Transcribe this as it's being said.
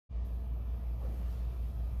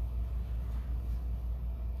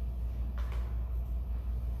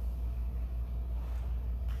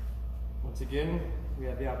Again, we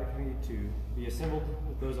have the opportunity to be assembled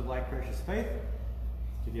with those of like precious faith,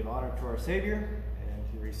 to give honor to our Savior,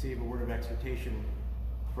 and to receive a word of exhortation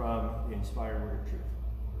from the inspired word of truth.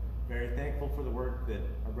 We're very thankful for the work that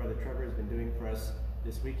our brother Trevor has been doing for us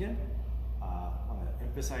this weekend. I want to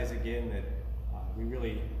emphasize again that we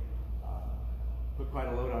really put quite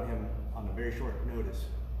a load on him on a very short notice.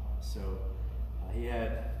 He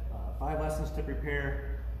had 5 lessons to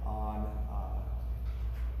prepare on.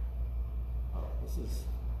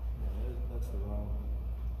 That's the wrong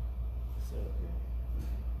setup here.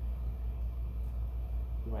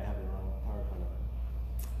 You might have the wrong PowerPoint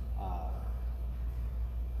up.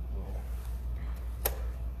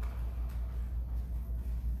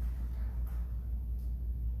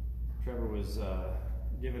 Trevor was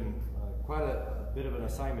given quite a bit of an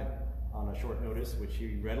assignment on a short notice, which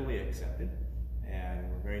he readily accepted,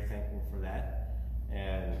 and we're very thankful for that.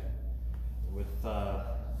 And with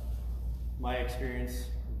my experience,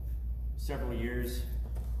 several years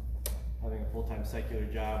having a full-time secular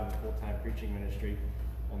job and a full-time preaching ministry,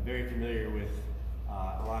 I'm very familiar with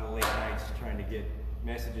a lot of late nights trying to get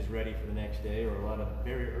messages ready for the next day, or a lot of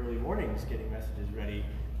very early mornings getting messages ready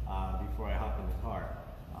before I hop in the car.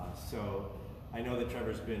 So I know that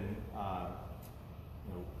Trevor's been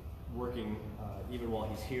working even while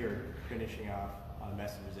he's here, finishing off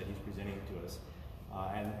messages that he's presenting to us.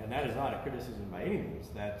 And that is not a criticism by any means.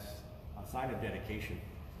 That's a sign of dedication.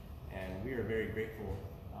 And we are very grateful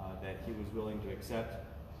that he was willing to accept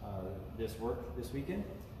this work this weekend.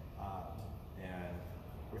 And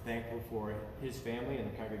we're thankful for his family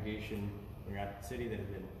and the congregation in Rapid City that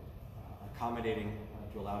have been accommodating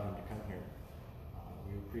to allow him to come here.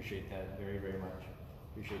 We appreciate that very, very much.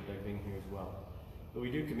 Appreciate Doug being here as well. But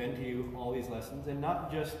we do commend to you all these lessons, and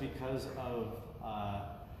not just because of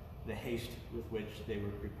the haste with which they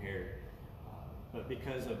were prepared, but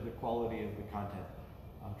because of the quality of the content.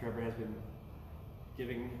 Trevor has been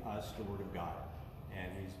giving us the Word of God,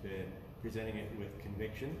 and he's been presenting it with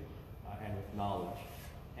conviction and with knowledge,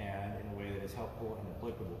 and in a way that is helpful and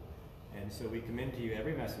applicable. And so we commend to you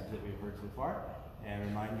every message that we've heard so far, and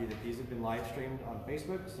remind you that these have been live streamed on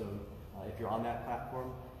Facebook, so if you're on that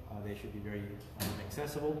platform, they should be very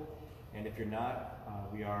accessible. And if you're not,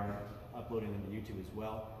 we are uploading them to YouTube as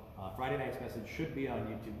well. Friday night's message should be on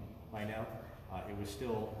YouTube by now. It was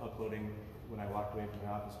still uploading when I walked away from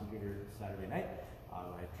my office computer Saturday night.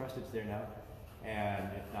 I trust it's there now, and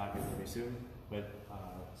if not, it will be soon. But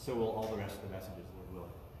so will all the rest of the messages, Lord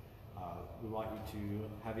willing. We want you to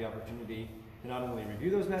have the opportunity to not only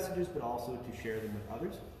review those messages, but also to share them with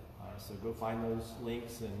others. So go find those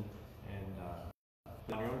links and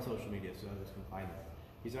on your own social media so others can find them.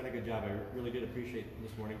 He's done a good job. I really did appreciate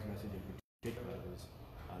this morning's message in particular. It was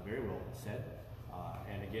very well said,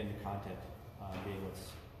 and again, the content being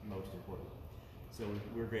what's most important. So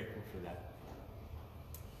we're grateful for that.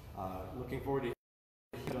 Looking forward to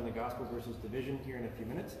on the gospel versus division here in a few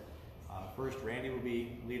minutes. First, Randy will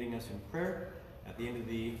be leading us in prayer. At the end of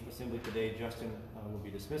the assembly today, Justin will be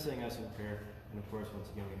dismissing us in prayer. And of course, once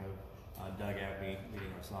again, we have Doug Abney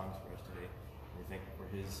leading our songs for us today. We're thankful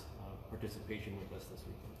for his participation with us this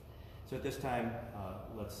weekend. So at this time,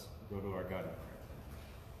 let's go to our God in prayer.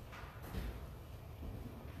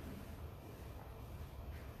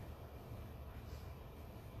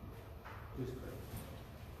 Please pray.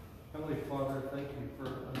 Heavenly Father, thank you for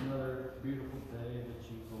another beautiful day that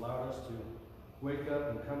you've allowed us to wake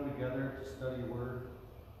up and come together to study your word.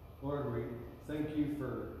 Lord, we thank you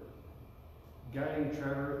for guiding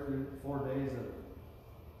Trevor through 4 days of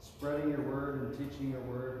spreading your word and teaching your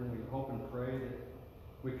word, and we hope and pray that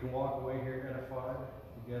we can walk away here edified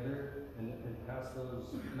together and pass those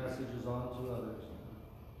messages on to others.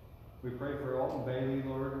 We pray for Alton Bailey,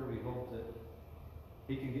 Lord. We hope that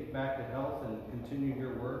he can get back to health and continue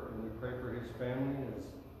your work, and we pray for his family as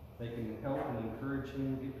they can help and encourage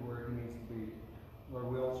him to get to where he needs to be.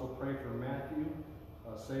 Lord, we also pray for Matthew,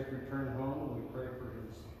 a safe return home, and we pray for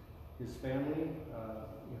his family.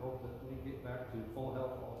 We hope that they get back to full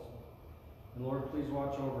health also. And Lord, please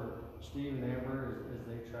watch over Steve and Amber as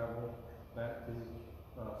they travel back to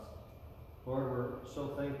us. Lord, we're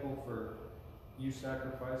so thankful for you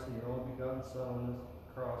sacrificing your only begotten Son on this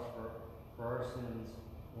cross for our sins.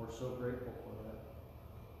 We're so grateful for that.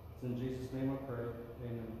 It's in Jesus' name I pray.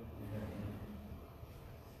 Amen. Amen.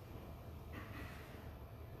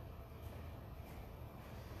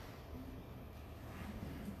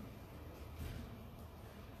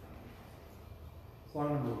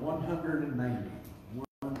 Song number 190.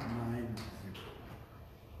 190.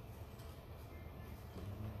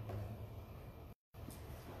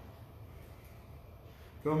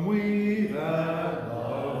 Come we that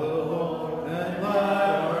love the Lord.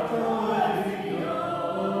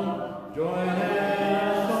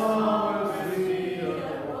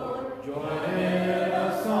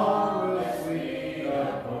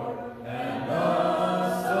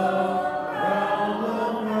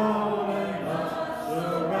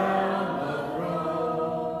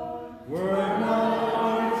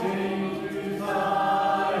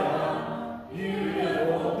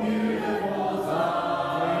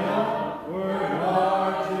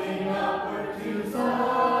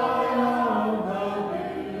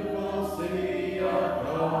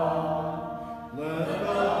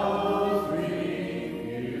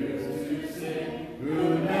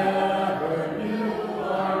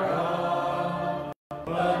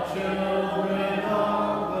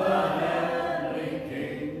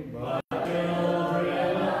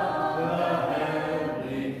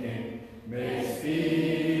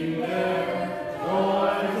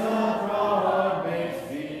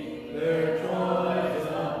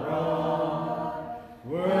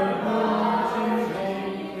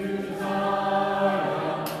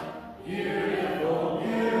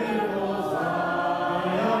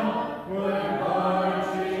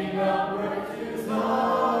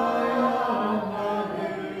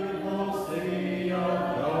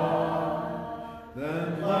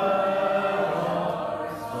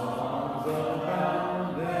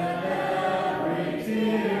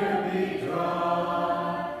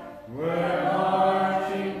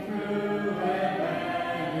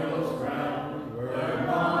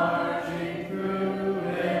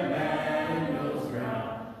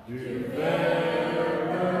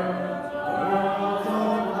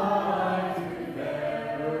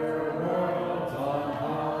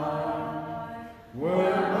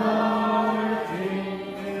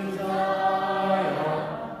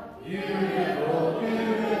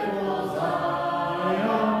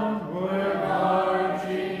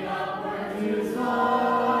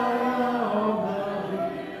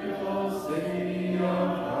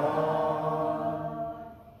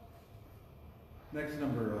 Next,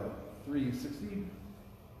 number 360,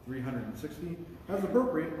 360. As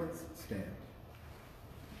appropriate, let's stand.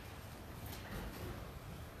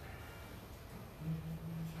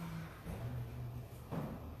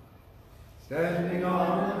 Standing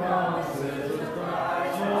on the promises of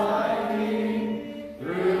Christ my King,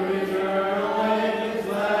 through eternal ages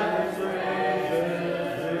let His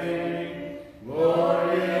praises ring.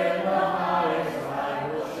 Glory in the highest I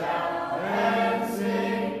will shout and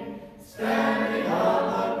sing, standing on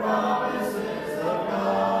the promises of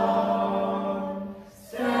God.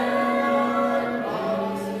 Standing on the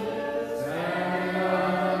promises, standing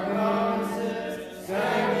on the promises,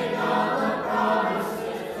 standing on the promises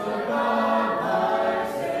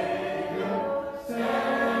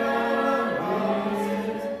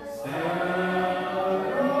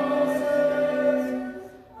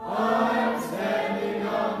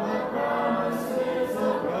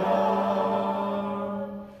of God.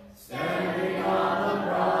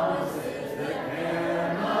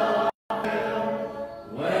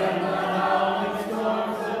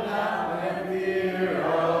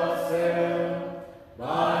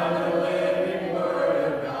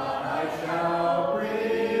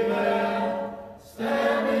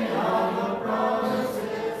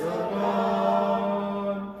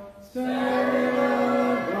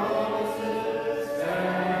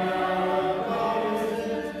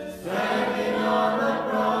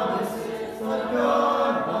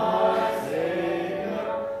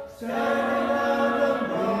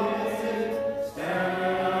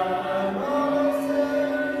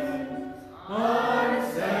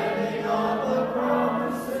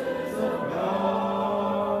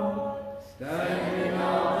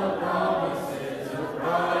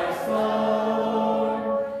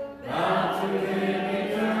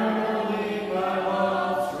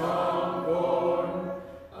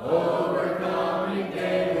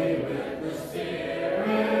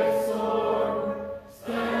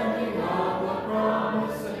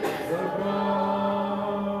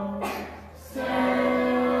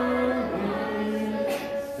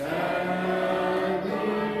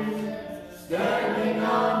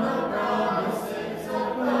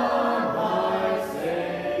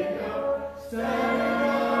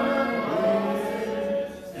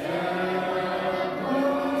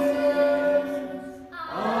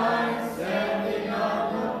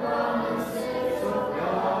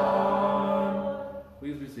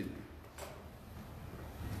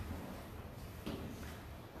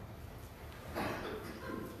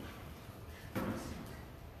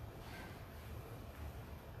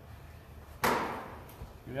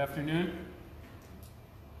 Good afternoon.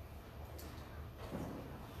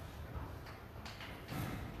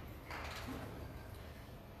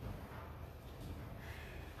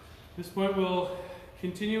 this point, we'll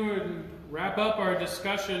continue and wrap up our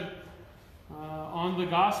discussion on the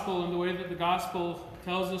gospel and the way that the gospel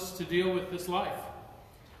tells us to deal with this life.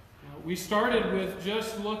 We started with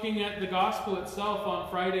just looking at the gospel itself on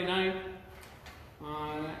Friday night,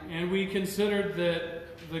 and we considered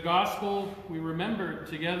that the gospel, we remembered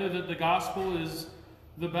together that the gospel is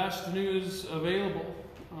the best news available,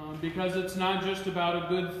 because it's not just about a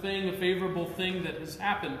good thing, a favorable thing that has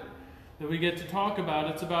happened that we get to talk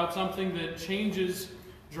about. It's about something that changes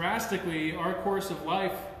drastically our course of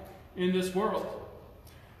life in this world.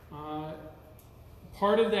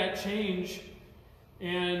 Part of that change,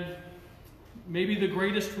 and maybe the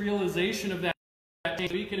greatest realization of that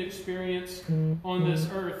change we can experience on this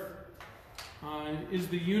earth, is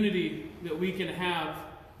the unity that we can have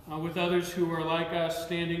with others who are like us,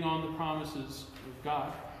 standing on the promises of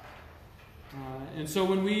God. And so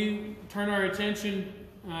when we turn our attention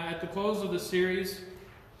at the close of the series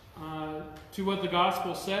to what the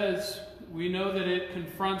gospel says, we know that it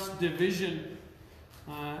confronts division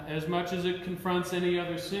as much as it confronts any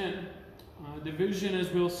other sin. Division,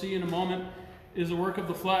 as we'll see in a moment, is a work of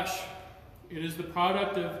the flesh. It is the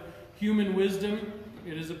product of human wisdom.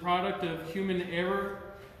 It is a product of human error.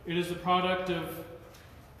 It is a product of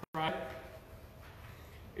pride.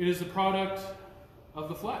 It is the product of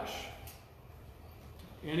the flesh.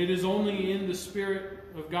 And it is only in the Spirit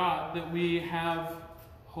of God that we have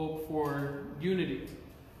hope for unity.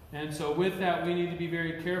 And so with that, we need to be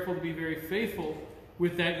very careful, to be very faithful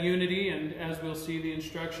with that unity, and as we'll see, the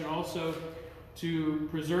instruction also to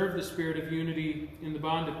preserve the spirit of unity in the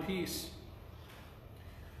bond of peace.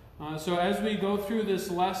 So as we go through this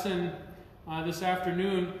lesson this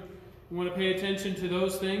afternoon, we want to pay attention to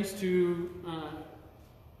those things, to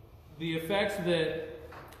the effect that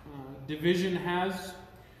division has,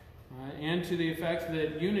 and to the effect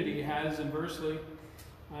that unity has inversely,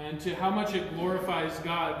 and to how much it glorifies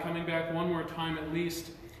God, coming back one more time at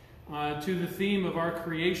least to the theme of our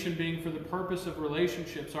creation being for the purpose of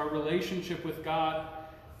relationships. Our relationship with God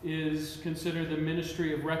is considered the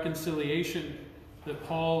ministry of reconciliation that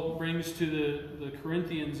Paul brings to the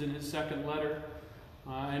Corinthians in his second letter.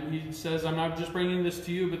 And he says, I'm not just bringing this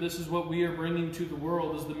to you, but this is what we are bringing to the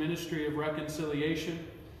world, is the ministry of reconciliation.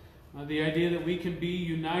 The idea that we can be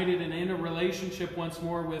united and in a relationship once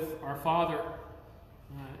more with our Father,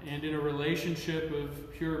 and in a relationship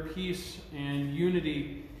of pure peace and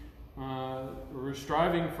unity. We're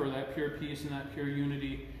striving for that pure peace and that pure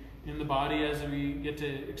unity in the body as we get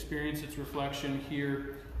to experience its reflection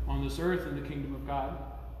here on this earth in the kingdom of God.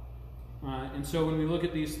 And so when we look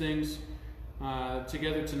at these things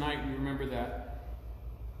together tonight, we remember that.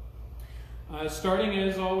 Starting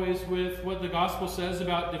as always with what the gospel says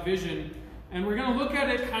about division. And we're going to look at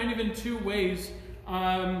it kind of in two ways,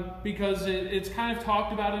 because it's kind of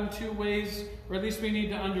talked about in two ways, or at least we need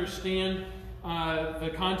to understand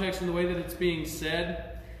the context and the way that it's being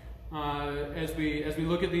said as we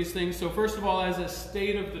look at these things. So first of all, as a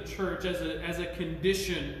state of the church, as a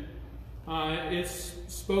condition, it's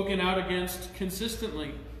spoken out against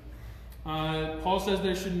consistently. Paul says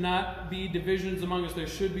there should not be divisions among us. There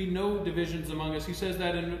should be no divisions among us. He says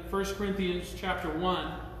that in 1 Corinthians chapter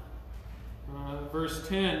 1, verse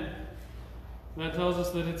 10. That tells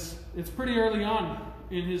us that it's pretty early on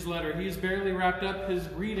in his letter. He's barely wrapped up his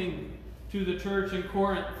greeting to the church in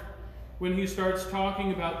Corinth when he starts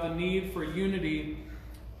talking about the need for unity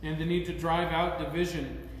and the need to drive out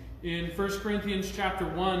division. In 1 Corinthians chapter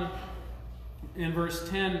 1 and verse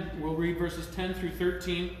 10, we'll read verses 10 through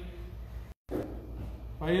 13.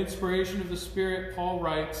 By inspiration of the Spirit, Paul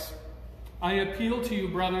writes, I appeal to you,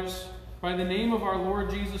 brothers, by the name of our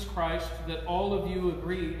Lord Jesus Christ, that all of you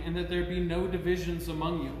agree, and that there be no divisions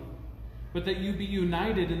among you, but that you be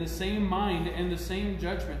united in the same mind and the same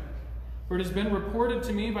judgment. For it has been reported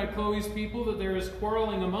to me by Chloe's people that there is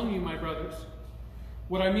quarreling among you, my brothers.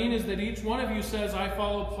 What I mean is that each one of you says, I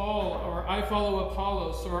follow Paul, or I follow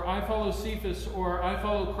Apollos, or I follow Cephas, or I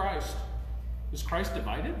follow Christ. Is Christ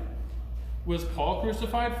divided? Was Paul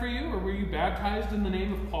crucified for you, or were you baptized in the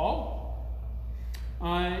name of Paul?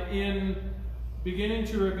 In beginning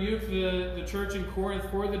to rebuke the church in Corinth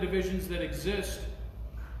for the divisions that exist,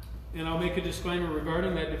 and I'll make a disclaimer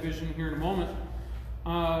regarding that division here in a moment,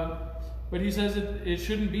 but he says it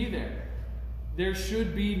shouldn't be there. There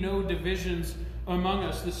should be no divisions among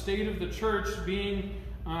us. The state of the church being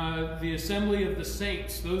the assembly of the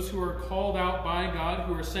saints, those who are called out by God,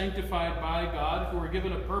 who are sanctified by God, who are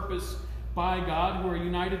given a purpose by God, who are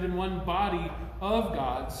united in one body of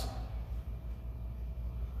God's.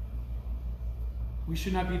 We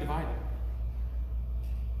should not be divided.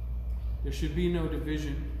 There should be no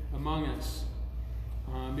division among us.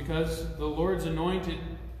 because the Lord's anointed,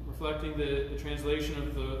 reflecting the translation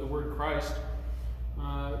of the word Christ,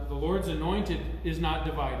 the Lord's anointed is not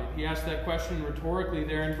divided. He asked that question rhetorically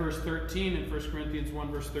there in verse 13, in 1 Corinthians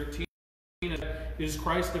 1 verse 13. Is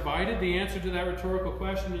Christ divided? The answer to that rhetorical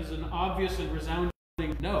question is an obvious and resounding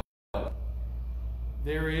no.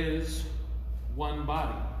 There is one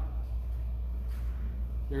body.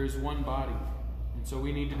 There is one body. And so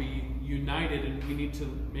we need to be united, and we need to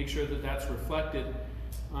make sure that that's reflected.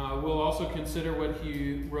 We'll also consider what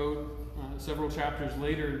he wrote several chapters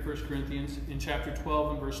later in 1 Corinthians, in chapter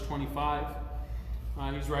 12 and verse 25.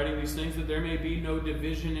 He's writing these things that there may be no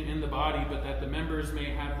division in the body, but that the members may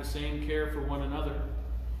have the same care for one another.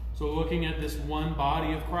 So looking at this one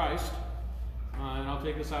body of Christ, and I'll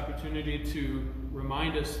take this opportunity to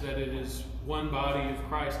remind us that it is one body of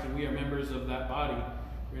Christ, and we are members of that body.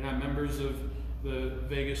 We're not members of the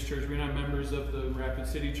Vegas church. We're not members of the Rapid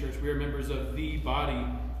City church. We are members of the body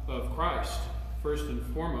of Christ, first and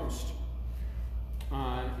foremost.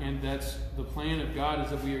 And that's the plan of God, is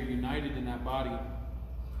that we are united in that body.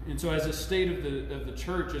 And so as a state of the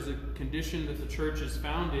church, as a condition that the church is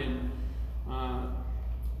found in,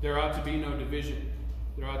 there ought to be no division.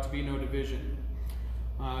 There ought to be no division.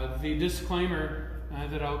 The disclaimer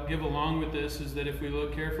that I'll give along with this is that if we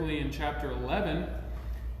look carefully in chapter 11,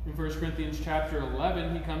 in 1 Corinthians chapter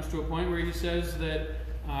 11, he comes to a point where he says that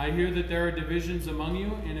I hear that there are divisions among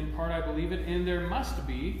you, and in part I believe it, and there must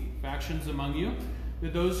be factions among you,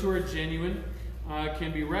 that those who are genuine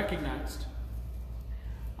can be recognized.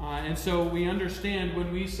 And so we understand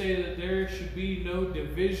when we say that there should be no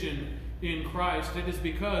division in Christ, it is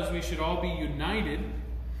because we should all be united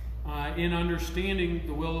in understanding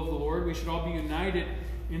the will of the Lord. We should all be united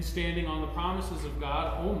in standing on the promises of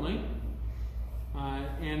God only.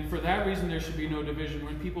 And for that reason, there should be no division.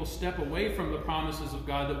 When people step away from the promises of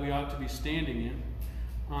God that we ought to be standing in,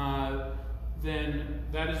 then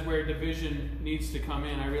that is where division needs to come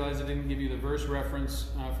in. I realize I didn't give you the verse reference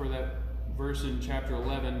for that verse in chapter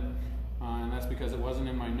 11, and that's because it wasn't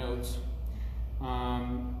in my notes.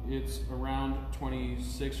 It's around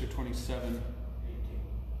 26 or 27.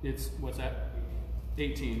 18. It's, what's that?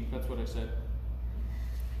 18. That's what I said.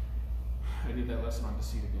 I did that lesson on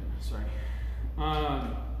deceit again. Sorry.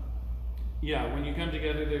 Yeah, when you come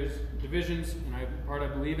together, there's divisions, and I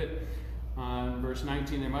believe it. Verse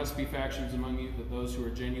 19, there must be factions among you, that those who are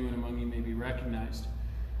genuine among you may be recognized.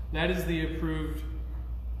 That is the approved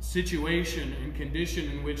situation and condition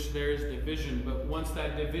in which there is division. But once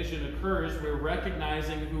that division occurs, we're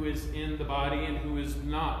recognizing who is in the body and who is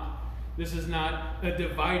not. This is not a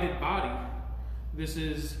divided body. This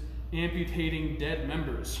is amputating dead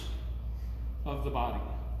members of the body.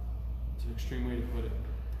 It's an extreme way to put it.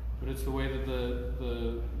 But it's the way that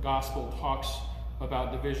the gospel talks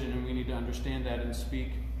about division, and we need to understand that and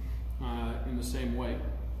speak in the same way.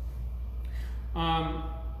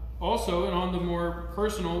 Also, and on the more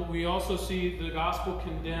personal, we also see the gospel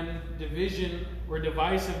condemn division or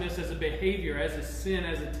divisiveness as a behavior, as a sin,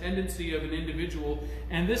 as a tendency of an individual.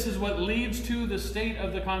 And this is what leads to the state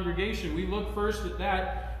of the congregation. We look first at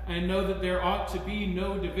that and know that there ought to be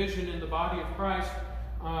no division in the body of Christ.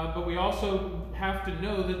 But we also have to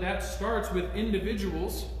know that that starts with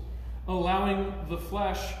individuals allowing the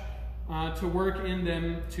flesh to work in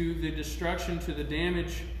them to the destruction, to the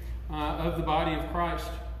damage of the body of Christ.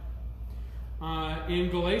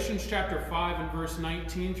 In Galatians chapter 5 and verse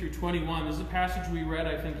 19 through 21, this is a passage we read,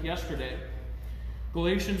 I think, yesterday.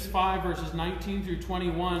 Galatians 5 verses 19 through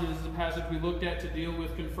 21 is the passage we looked at to deal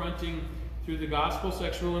with confronting through the gospel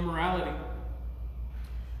sexual immorality.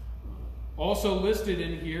 Also listed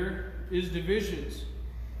in here is divisions.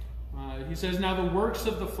 He says, now the works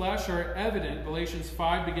of the flesh are evident. Galatians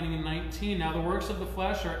 5 beginning in 19. Now the works of the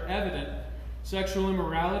flesh are evident. Sexual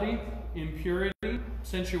immorality, impurity,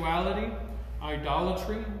 sensuality,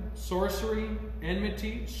 idolatry, sorcery,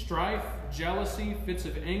 enmity, strife, jealousy, fits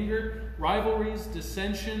of anger, rivalries,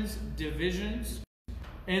 dissensions, divisions,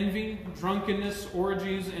 envy, drunkenness,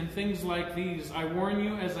 orgies, and things like these. I warn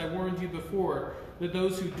you, as I warned you before, that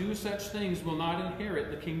those who do such things will not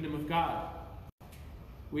inherit the kingdom of God.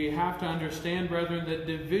 We have to understand, brethren, that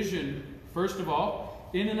division, first of all,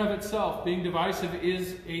 in and of itself, being divisive,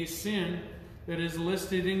 is a sin that is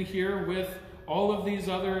listed in here with all of these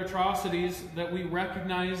other atrocities that we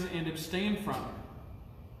recognize and abstain from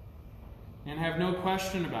and have no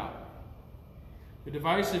question about. A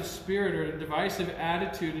divisive spirit or a divisive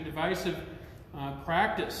attitude, a divisive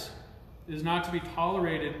practice is not to be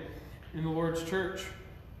tolerated in the Lord's church.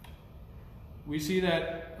 We see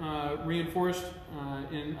that reinforced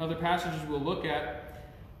in other passages we'll look at.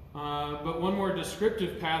 But one more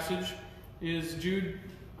descriptive passage is Jude,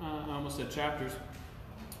 I almost said chapters,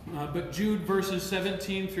 but Jude verses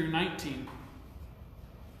 17 through 19.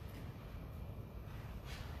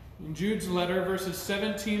 In Jude's letter, verses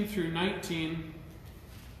 17 through 19,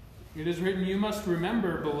 it is written, "You must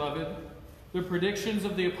remember, beloved, the predictions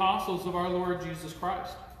of the apostles of our Lord Jesus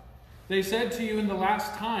Christ. They said to you in the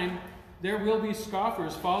last time, there will be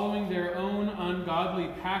scoffers following their own ungodly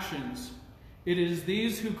passions. It is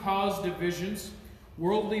these who cause divisions,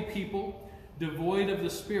 worldly people, devoid of the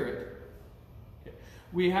Spirit."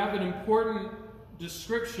 We have an important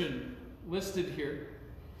description listed here.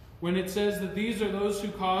 When it says that these are those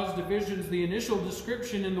who cause divisions, the initial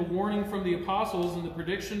description in the warning from the apostles and the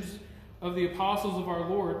predictions of the apostles of our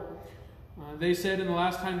Lord, they said in the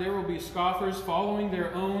last time there will be scoffers following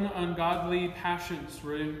their own ungodly passions,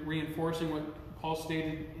 reinforcing what Paul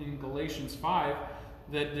stated in Galatians 5,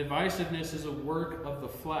 that divisiveness is a work of the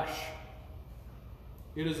flesh.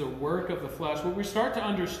 It is a work of the flesh. What we start to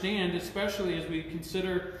understand, especially as we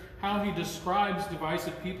consider how he describes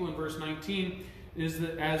divisive people in verse 19, is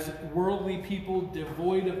that as worldly people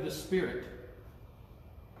devoid of the Spirit.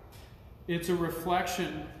 It's a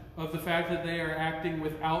reflection of the fact that they are acting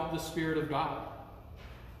without the Spirit of God.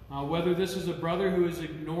 Whether this is a brother who is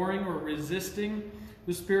ignoring or resisting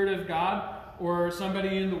the Spirit of God, or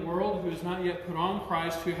somebody in the world who has not yet put on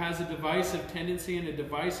Christ, who has a divisive tendency and a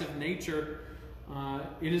divisive nature,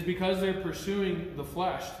 it is because they're pursuing the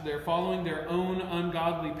flesh. They're following their own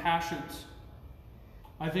ungodly passions.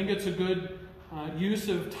 I think it's a good use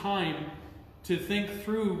of time to think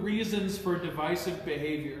through reasons for divisive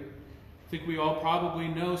behavior. I think we all probably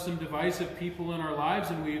know some divisive people in our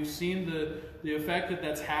lives, and we've seen the effect that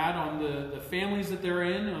that's had on the families that they're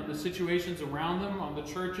in, on the situations around them, on the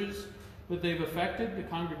churches that they've affected, the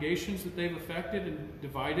congregations that they've affected and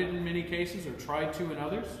divided in many cases, or tried to in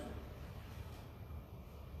others.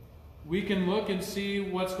 We can look and see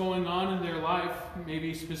what's going on in their life,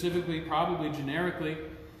 maybe specifically, probably generically.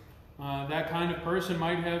 That kind of person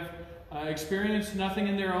might have experienced nothing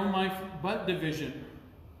in their own life but division.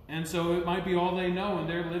 And so it might be all they know, and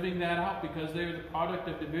they're living that out because they're the product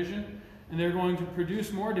of division, and they're going to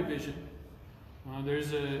produce more division.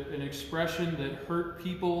 There's an expression that hurt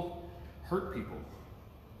people hurt people.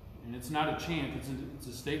 And it's not a chant, it's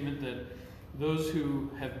a statement that those who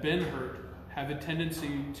have been hurt have a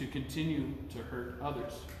tendency to continue to hurt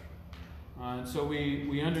others. And so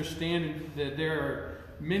we understand that there are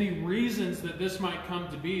many reasons that this might come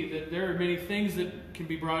to be, that there are many things that can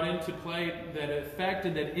be brought into play that affect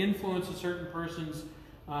and that influence a certain person's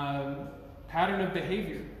pattern of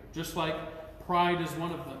behavior, just like pride is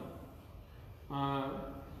one of them.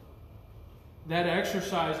 That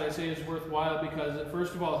exercise, I say, is worthwhile because it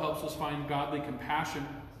first of all helps us find godly compassion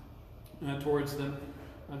towards them,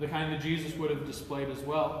 the kind that Jesus would have displayed as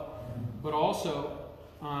well, but also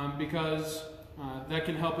because that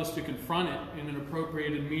can help us to confront it in an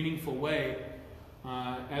appropriate and meaningful way,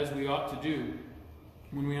 as we ought to do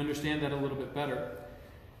when we understand that a little bit better.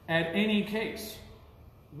 At any case,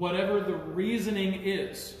 whatever the reasoning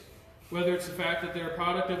is, whether it's the fact that they're a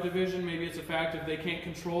product of division, maybe it's a fact that they can't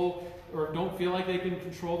control or don't feel like they can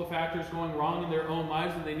control the factors going wrong in their own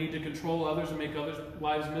lives and they need to control others and make others'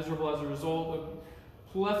 lives miserable as a result, a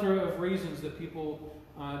plethora of reasons that people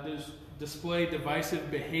display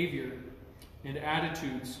divisive behavior and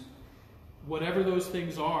attitudes. Whatever those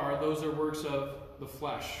things are, those are works of the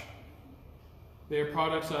flesh. They are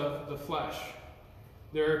products of the flesh.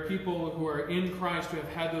 There are people who are in Christ who have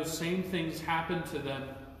had those same things happen to them,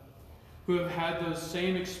 who have had those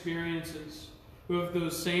same experiences, who have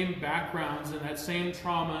those same backgrounds and that same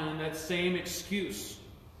trauma and that same excuse.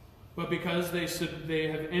 But because they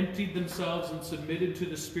have emptied themselves and submitted to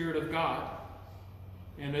the Spirit of God,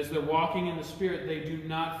 and as they're walking in the Spirit, they do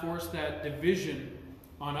not force that division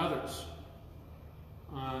on others.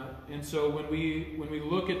 And so when we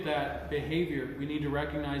look at that behavior, we need to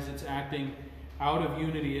recognize it's acting out of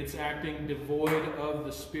unity. It's acting devoid of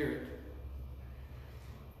the Spirit.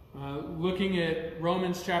 Looking at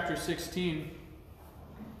Romans chapter 16.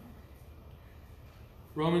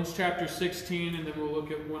 Romans chapter 16, and then we'll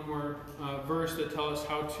look at one more verse that tells us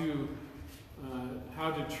how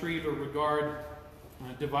to treat or regard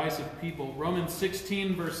divisive people. Romans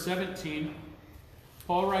 16, verse 17.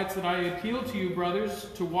 Paul writes that I appeal to you, brothers,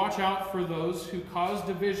 to watch out for those who cause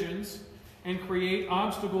divisions and create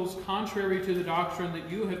obstacles contrary to the doctrine that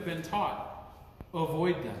you have been taught.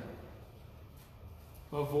 Avoid them.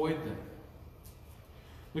 Avoid them.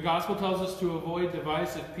 The gospel tells us to avoid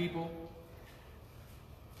divisive people.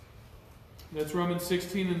 That's Romans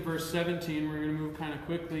 16 and verse 17. We're going to move kind of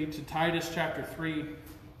quickly to Titus chapter 3,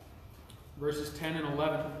 verses 10 and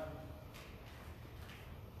 11.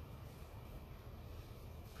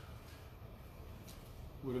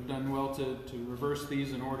 would have done well to reverse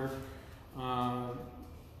these in order.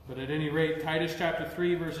 But at any rate, Titus chapter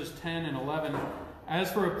 3, verses 10 and 11.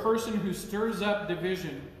 As for a person who stirs up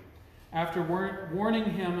division, after warning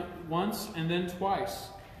him once and then twice,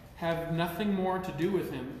 have nothing more to do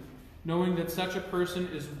with him, knowing that such a person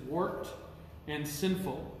is warped and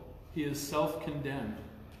sinful. He is self-condemned.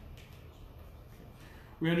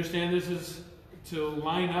 We understand this is to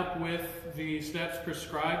line up with the steps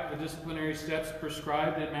prescribed, the disciplinary steps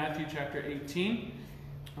prescribed in Matthew chapter 18,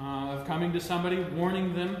 of coming to somebody,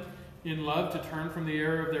 warning them in love to turn from the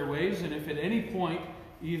error of their ways. And if at any point,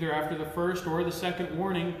 either after the first or the second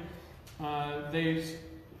warning, they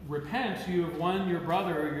repent, you have won your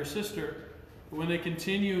brother or your sister. But when they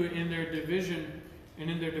continue in their division and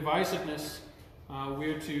in their divisiveness, we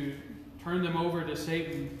are to turn them over to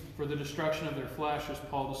Satan for the destruction of their flesh, as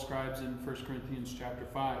Paul describes in 1 Corinthians chapter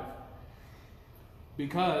 5.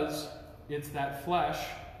 Because it's that flesh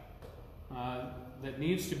that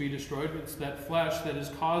needs to be destroyed. It's that flesh that is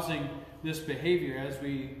causing this behavior, as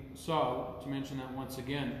we saw, to mention that once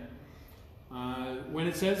again. When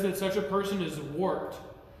it says that such a person is warped,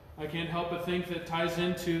 I can't help but think that ties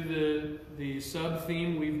into the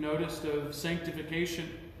sub-theme we've noticed of sanctification,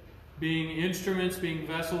 being instruments, being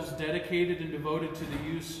vessels dedicated and devoted to the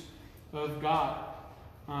use of God,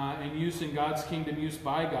 and use in God's kingdom, use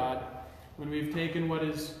by God. When we've taken what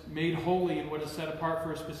is made holy and what is set apart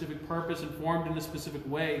for a specific purpose and formed in a specific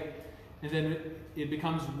way, and then it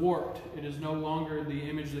becomes warped. It is no longer the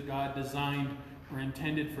image that God designed or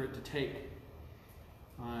intended for it to take.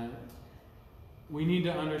 We need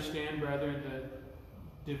to understand, brethren,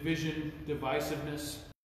 that division, divisiveness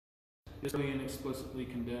is really and explicitly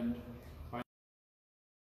condemned by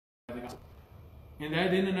the gospel. And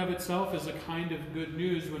that in and of itself is a kind of good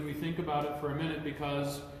news when we think about it for a minute,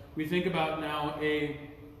 because we think about now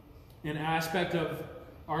an aspect of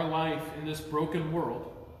our life in this broken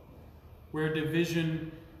world where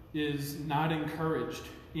division is not encouraged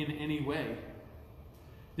in any way.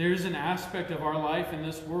 There's an aspect of our life in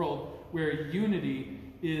this world where unity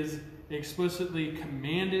is explicitly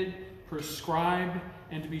commanded, prescribed,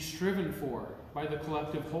 and to be striven for by the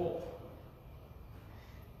collective whole.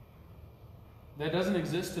 That doesn't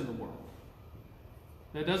exist in the world.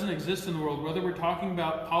 That doesn't exist in the world. Whether we're talking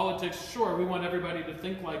about politics, sure, we want everybody to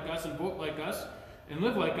think like us and vote like us and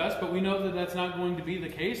live like us, but we know that that's not going to be the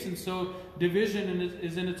case, and so division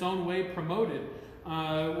is in its own way promoted.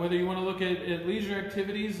 Whether you want to look at leisure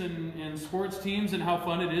activities and sports teams and how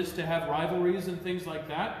fun it is to have rivalries and things like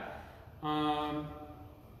that,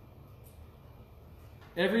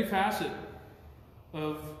 every facet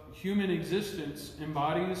of human existence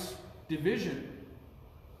embodies division.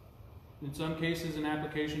 In some cases and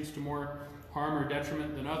applications to more harm or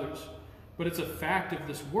detriment than others. But it's a fact of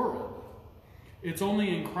this world. It's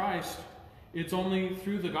only in Christ, it's only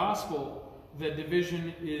through the gospel that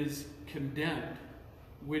division is condemned,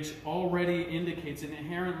 which already indicates, and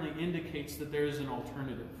inherently indicates, that there is an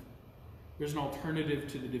alternative. There's an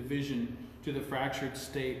alternative to the division, to the fractured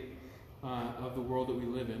state of the world that we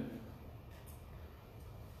live in.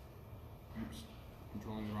 Oops,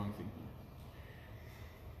 controlling the wrong thing.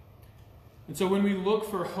 And so when we look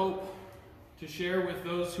for hope to share with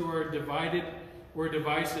those who are divided or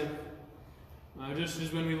divisive, just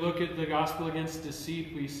as when we look at the gospel against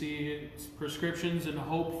deceit, we see prescriptions and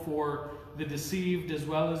hope for the deceived as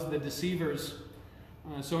well as the deceivers.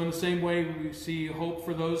 So in the same way, we see hope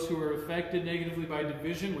for those who are affected negatively by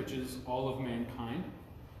division, which is all of mankind.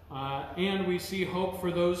 And we see hope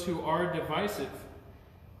for those who are divisive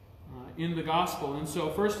in the gospel. And so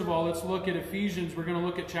first of all, let's look at Ephesians. We're going to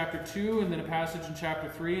look at chapter 2, and then a passage in chapter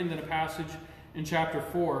 3, and then a passage in chapter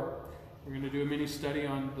 4. We're going to do a mini study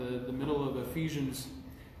on the middle of Ephesians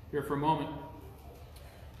here for a moment.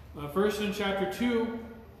 First in chapter 2,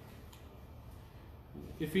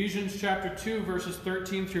 Ephesians chapter 2, verses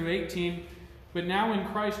 13 through 18. But now in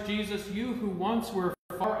Christ Jesus, you who once were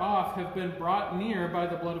far off have been brought near by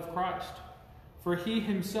the blood of Christ. For he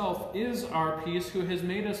himself is our peace, who has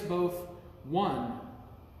made us both one,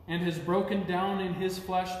 and has broken down in his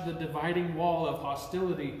flesh the dividing wall of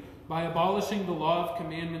hostility, by abolishing the law of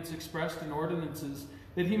commandments expressed in ordinances,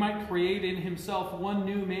 that he might create in himself one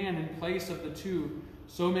new man in place of the two,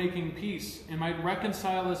 so making peace, and might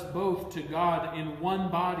reconcile us both to God in one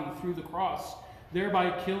body through the cross, thereby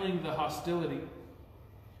killing the hostility.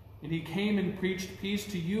 And he came and preached peace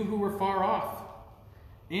to you who were far off,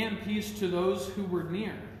 and peace to those who were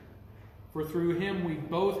near. For through him we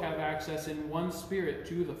both have access in one Spirit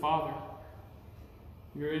to the Father.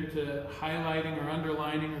 You're into highlighting or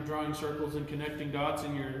underlining or drawing circles and connecting dots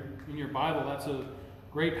in your Bible. That's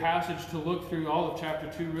great passage to look through. All of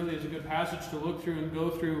chapter 2 really is a good passage to look through and go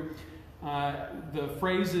through the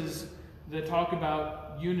phrases that talk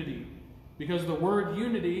about unity. Because the word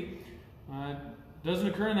unity doesn't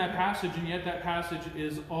occur in that passage, and yet that passage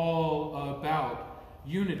is all about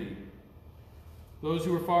unity. Those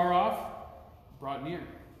who were far off, brought near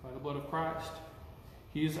by the blood of Christ.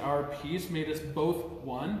 He is our peace, made us both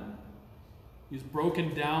one. He's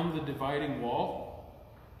broken down the dividing wall,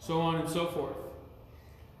 so on and so forth.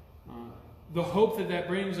 The hope that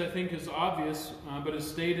brings, I think, is obvious, but is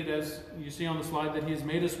stated as you see on the slide, that He has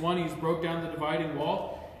made us one, He's broke down the dividing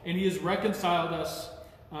wall, and He has reconciled us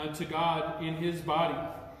to God in His body,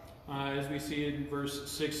 as we see in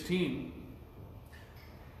verse 16.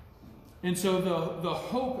 And so the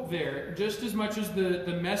hope there, just as much as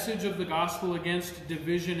the message of the gospel against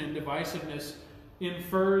division and divisiveness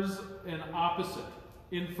infers an opposite,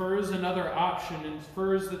 infers another option,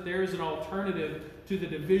 infers that there is an alternative to the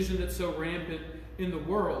division that's so rampant in the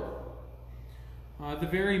world. The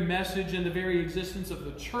very message and the very existence of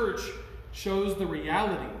the church shows the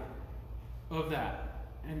reality of that,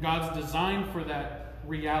 and God's design for that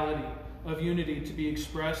reality of unity to be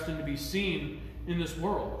expressed and to be seen in this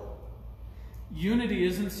world. Unity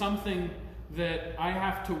isn't something that I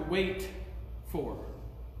have to wait for.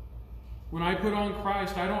 When I put on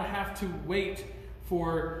Christ, I don't have to wait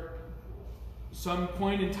for some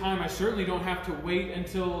point in time. I certainly don't have to wait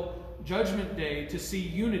until Judgment Day to see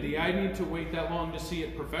unity. I need to wait that long to see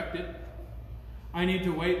it perfected. I need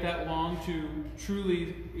to wait that long to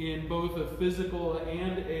truly, in both a physical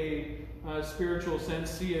and a spiritual sense,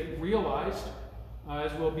 see it realized,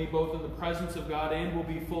 as we'll be both in the presence of God and will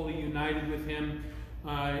be fully united with Him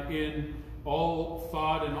in all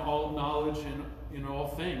thought and all knowledge and in all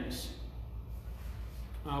things.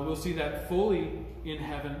 We'll see that fully in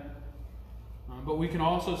heaven, but we can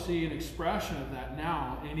also see an expression of that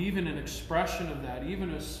now, and even an expression of that,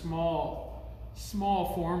 even a small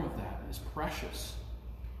form of that, is precious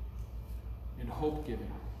and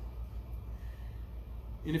hope-giving.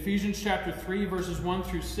 In Ephesians chapter 3, verses 1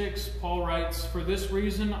 through 6, Paul writes, "For this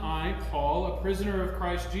reason I, Paul, a prisoner of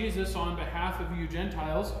Christ Jesus, on behalf of you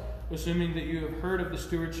Gentiles, assuming that you have heard of the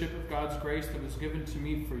stewardship of God's grace that was given to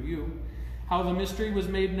me for you, how the mystery was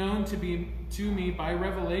made known to me by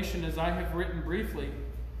revelation, as I have written briefly.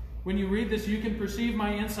 When you read this, you can perceive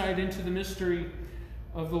my insight into the mystery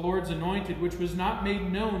of the Lord's anointed, which was not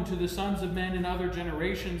made known to the sons of men in other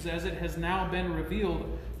generations, as it has now been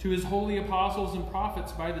revealed to His holy apostles and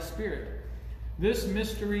prophets by the Spirit. This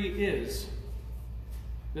mystery is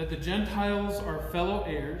that the Gentiles are fellow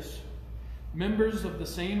heirs, members of the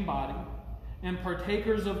same body, and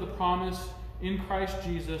partakers of the promise in Christ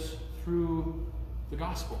Jesus through the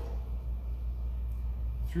gospel."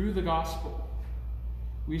 Through the gospel,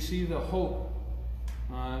 we see the hope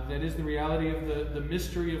that is the reality of the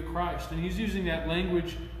mystery of Christ. And he's using that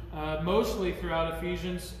language mostly throughout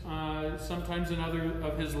Ephesians, sometimes in other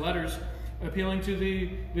of his letters, appealing to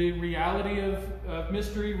the reality of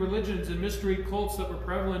mystery religions and mystery cults that were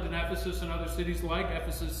prevalent in Ephesus and other cities like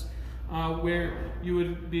Ephesus, where you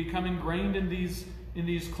would become ingrained in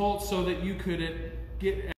these cults so that you could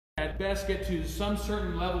at best get to some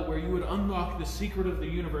certain level where you would unlock the secret of the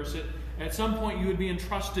universe. At some point you would be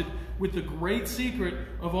entrusted with the great secret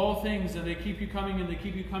of all things, and they keep you coming and they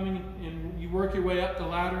keep you coming, and you work your way up the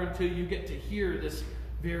ladder until you get to hear this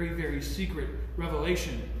very, very secret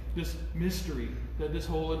revelation, this mystery that this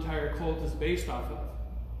whole entire cult is based off of.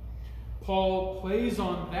 Paul plays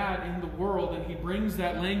on that in the world, and he brings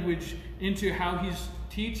that language into how he's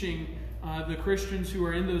teaching the Christians who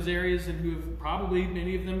are in those areas and who have probably,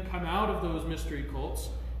 many of them, come out of those mystery cults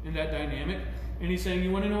in that dynamic. And he's saying,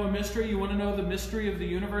 you want to know a mystery? You want to know the mystery of the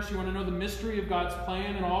universe? You want to know the mystery of God's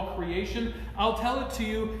plan and all creation? I'll tell it to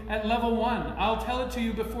you at level 1. I'll tell it to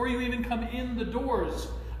you before you even come in the doors.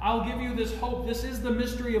 I'll give you this hope. This is the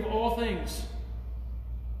mystery of all things.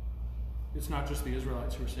 It's not just the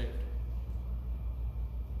Israelites who are saved.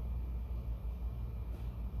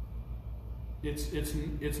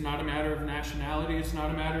 It's not a matter of nationality. It's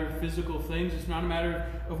not a matter of physical things. It's not a matter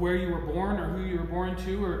of where you were born or who you were born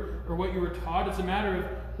to or what you were taught. It's a matter of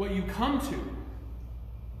what you come to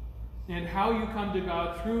and how you come to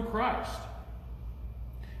God through Christ.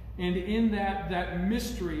 And in that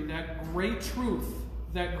mystery, that great truth,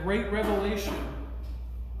 that great revelation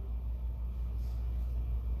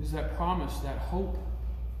is that promise, that hope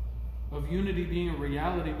of unity being a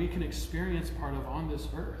reality we can experience part of on this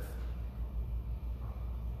earth.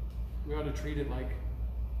 We ought to treat it like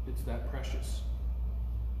it's that precious.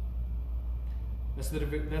 That's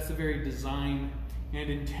the very design and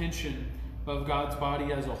intention of God's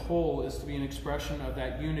body as a whole is to be an expression of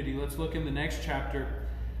that unity. Let's look in the next chapter,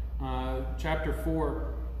 chapter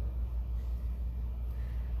 4.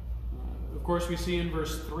 Of course, we see in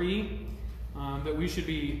verse 3 that we should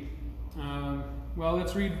be, well,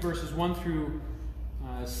 let's read verses 1 through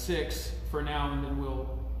 6 for now, and then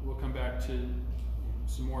we'll come back to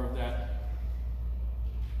some more of that.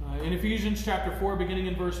 In Ephesians chapter 4, beginning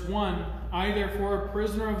in verse 1, I, therefore, a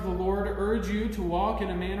prisoner of the Lord, urge you to walk in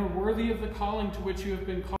a manner worthy of the calling to which you have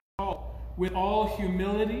been called, with all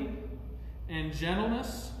humility and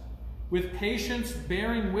gentleness, with patience,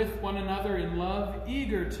 bearing with one another in love,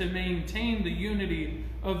 eager to maintain the unity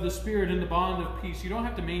of the Spirit in the bond of peace. You don't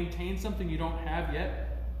have to maintain something you don't have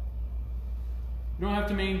yet. You don't have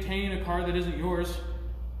to maintain a car that isn't yours.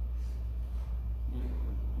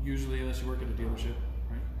 Usually, unless you work at a dealership,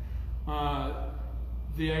 right?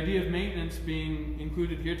 The idea of maintenance being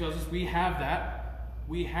included here tells us we have that.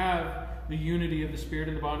 We have the unity of the Spirit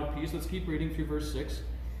in the bond of peace. Let's keep reading through verse 6.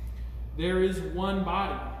 There is one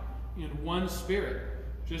body and one Spirit,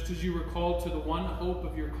 just as you were called to the one hope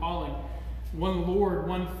of your calling, one Lord,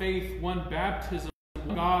 one faith, one baptism,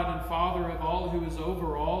 one God and Father of all, who is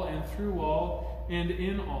over all and through all and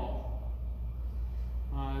in all.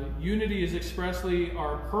 Unity is expressly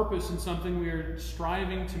our purpose and something we are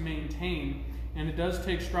striving to maintain, and it does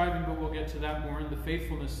take striving, but we'll get to that more in the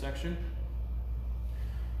faithfulness section.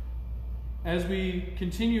 As we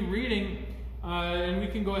continue reading, and we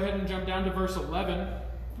can go ahead and jump down to verse 11,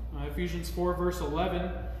 Ephesians 4 verse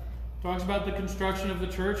 11, talks about the construction of the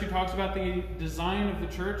church. He talks about the design of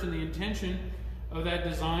the church and the intention of that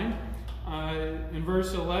design. In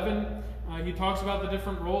verse 11, he talks about the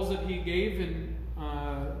different roles that he gave, and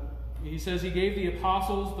he says he gave the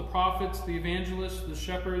apostles, the prophets, the evangelists, the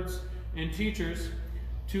shepherds, and teachers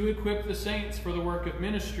to equip the saints for the work of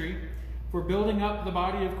ministry, for building up the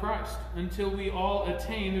body of Christ, until we all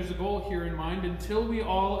attain, there's a goal here in mind, until we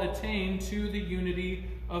all attain to the unity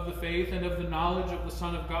of the faith and of the knowledge of the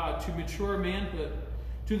Son of God, to mature manhood,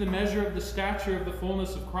 to the measure of the stature of the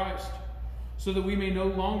fullness of Christ, so that we may no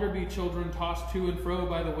longer be children tossed to and fro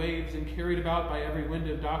by the waves and carried about by every wind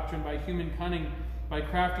of doctrine, by human cunning, by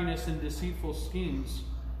craftiness and deceitful schemes,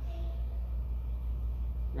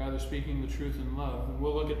 rather speaking the truth in love. And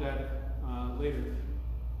we'll look at that later.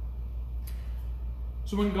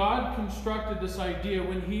 So when God constructed this idea,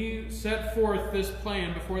 when he set forth this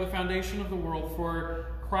plan before the foundation of the world for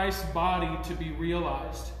Christ's body to be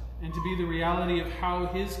realized and to be the reality of how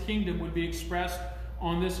his kingdom would be expressed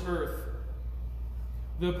on this earth,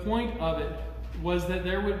 the point of it was that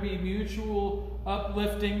there would be mutual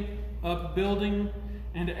uplifting, upbuilding,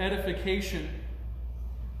 and edification,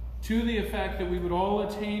 to the effect that we would all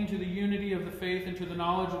attain to the unity of the faith and to the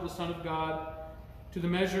knowledge of the Son of God, to the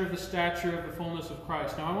measure of the stature of the fullness of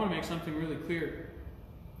Christ. Now I want to make something really clear.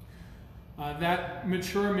 That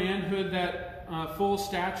mature manhood, that full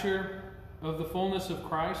stature of the fullness of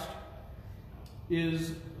Christ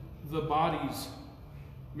is the body's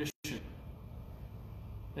mission.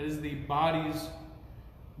 That is the body's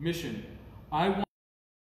mission. I want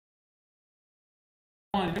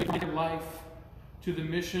my life to the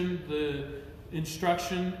mission, the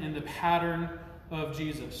instruction, and the pattern of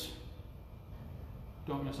Jesus.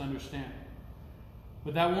 Don't misunderstand.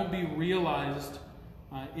 But that won't be realized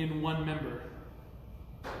in one member.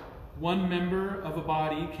 One member of a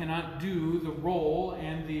body cannot do the role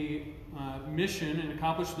and the mission and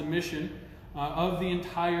accomplish the mission of the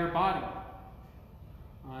entire body.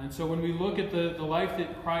 And so when we look at the life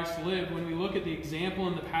that Christ lived, when we look at the example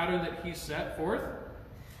and the pattern that he set forth,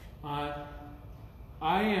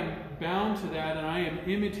 I am bound to that, and I am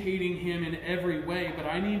imitating him in every way, but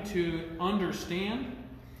I need to understand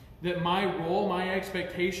that my role, my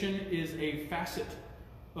expectation is a facet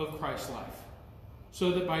of Christ's life. So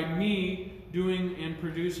that by me doing and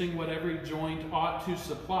producing what every joint ought to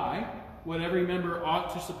supply, what every member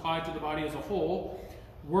ought to supply to the body as a whole,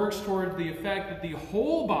 works toward the effect that the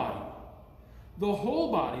whole body,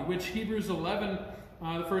 which Hebrews 11,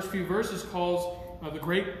 the first few verses calls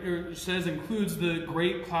includes the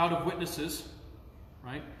great cloud of witnesses,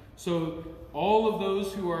 right? So all of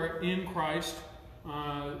those who are in Christ,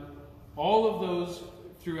 all of those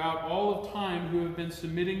throughout all of time who have been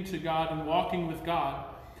submitting to God and walking with God,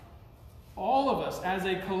 all of us as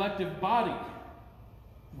a collective body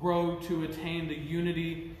grow to attain the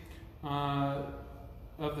unity of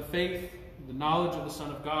the faith, the knowledge of the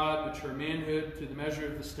Son of God, mature manhood, to the measure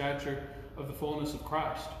of the stature of the fullness of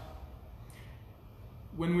Christ.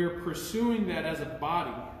 When we're pursuing that as a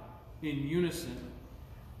body in unison,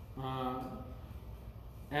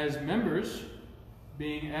 as members,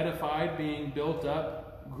 being edified, being built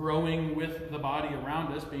up, growing with the body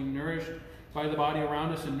around us, being nourished by the body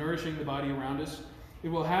around us and nourishing the body around us. It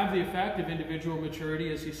will have the effect of individual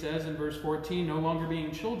maturity, as he says in verse 14, no longer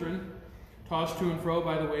being children, tossed to and fro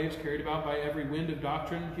by the waves, carried about by every wind of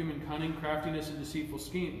doctrine, human cunning, craftiness, and deceitful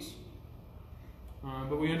schemes.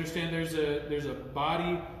 But we understand there's a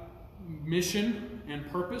body mission and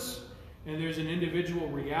purpose, and there's an individual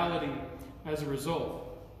reality as a result.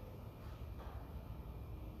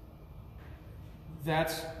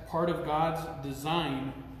 That's part of God's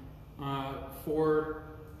design for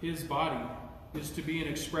his body, is to be an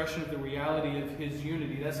expression of the reality of his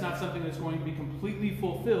unity. That's not something that's going to be completely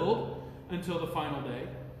fulfilled until the final day,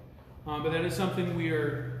 but that is something we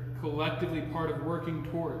are collectively part of working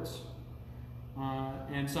towards,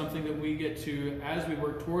 and something that we get to, as we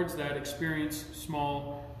work towards that, experience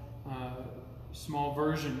small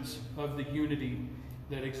versions of the unity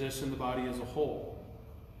that exists in the body as a whole.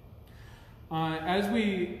 As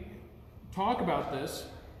we talk about this,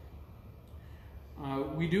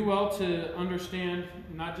 we do well to understand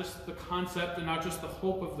not just the concept and not just the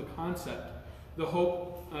hope of the concept. The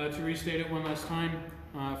hope, to restate it one last time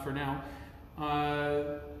for now,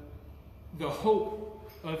 the hope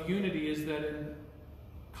of unity is that in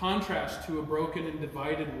contrast to a broken and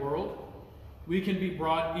divided world, we can be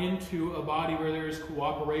brought into a body where there is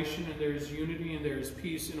cooperation and there is unity and there is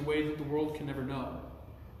peace in a way that the world can never know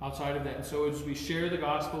outside of that. And so as we share the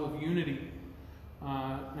gospel of unity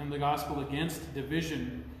and the gospel against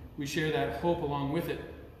division, we share that hope along with it.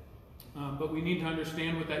 But we need to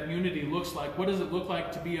understand what that unity looks like. What does it look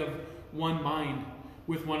like to be of one mind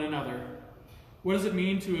with one another? What does it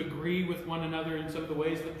mean to agree with one another in some of the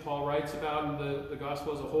ways that Paul writes about and the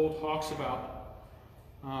gospel as a whole talks about?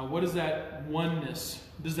 What is that oneness?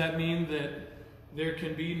 Does that mean that there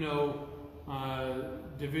can be no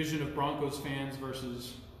division of Broncos fans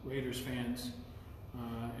versus Raiders fans?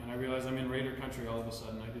 And I realize I'm in Raider country all of a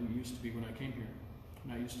sudden. I didn't used to be when I came here. I'm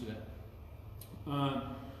not used to that.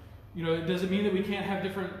 Does it mean that we can't have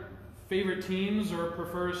different favorite teams or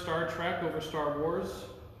prefer Star Trek over Star Wars?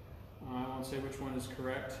 I won't say which one is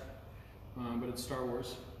correct, but it's Star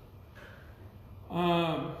Wars.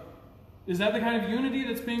 Is that the kind of unity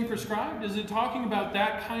that's being prescribed? Is it talking about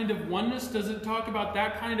that kind of oneness? Does it talk about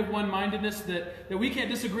that kind of one-mindedness that we can't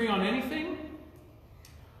disagree on anything?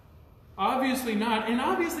 Obviously not, and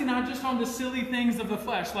obviously not just on the silly things of the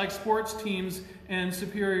flesh, like sports teams and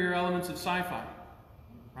superior elements of sci-fi,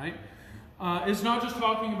 right? It's not just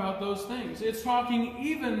talking about those things. It's talking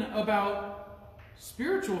even about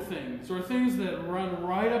spiritual things, or things that run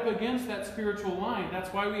right up against that spiritual line.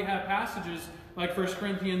 That's why we have passages like 1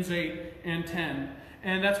 Corinthians 8 and 10.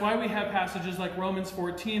 And that's why we have passages like Romans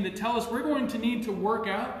 14 that tell us we're going to need to work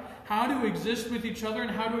out how to exist with each other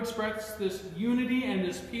and how to express this unity and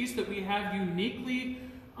this peace that we have uniquely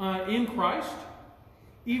in Christ,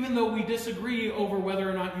 even though we disagree over whether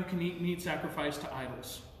or not you can eat meat sacrificed to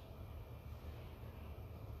idols.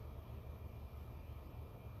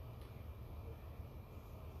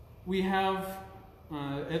 We have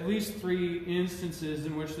at least 3 instances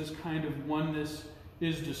in which this kind of oneness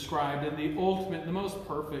is described, and the ultimate, the most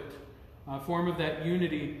perfect form of that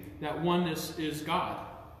unity, that oneness, is God.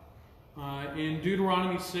 In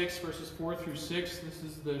Deuteronomy 6, verses 4 through 6, this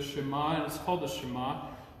is the Shema, and it's called the Shema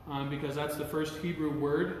because that's the first Hebrew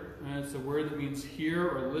word. It's a word that means hear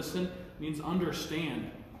or listen, it means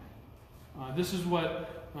understand. This is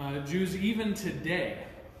what Jews even today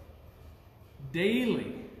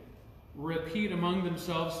daily repeat among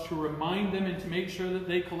themselves to remind them and to make sure that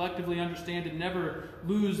they collectively understand and never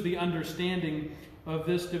lose the understanding of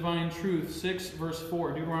this divine truth. 6 verse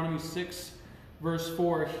 4, Deuteronomy 6 verse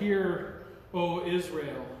 4, Hear, O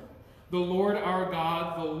Israel, the Lord our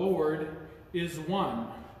God, the Lord is one.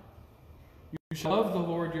 You shall love the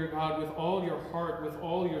Lord your God with all your heart, with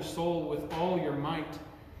all your soul, with all your might.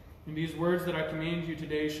 And these words that I command you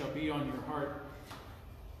today shall be on your heart.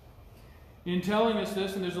 In telling us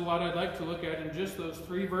this, and there's a lot I'd like to look at in just those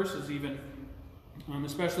 3 verses even,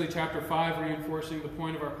 especially chapter 5, reinforcing the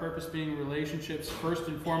point of our purpose being relationships first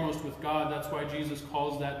and foremost with God. That's why Jesus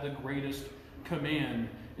calls that the greatest command,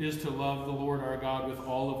 is to love the Lord our God with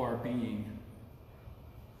all of our being.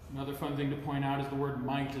 Another fun thing to point out is the word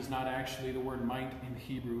might is not actually the word might in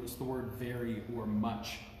Hebrew. It's the word very or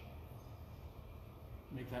much.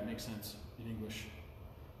 Make that make sense in English.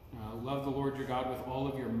 Love the Lord your God with all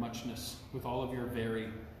of your muchness, with all of your very.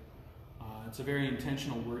 It's a very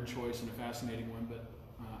intentional word choice and a fascinating one, but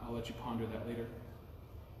I'll let you ponder that later.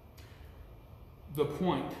 The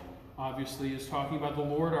point, obviously, is talking about the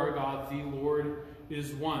Lord our God. The Lord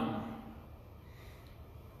is one.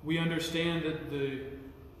 We understand that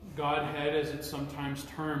Godhead, as it's sometimes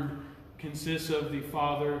termed, consists of the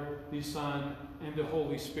Father, the Son, and the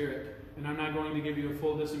Holy Spirit. And I'm not going to give you a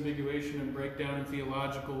full disambiguation and breakdown and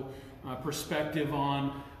theological perspective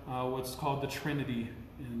on what's called the Trinity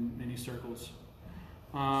in many circles.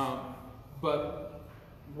 But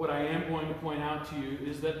what I am going to point out to you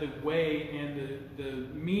is that the way and the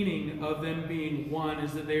meaning of them being one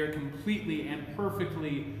is that they are completely and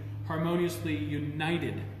perfectly, harmoniously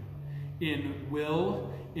united in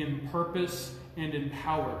will, in purpose, and in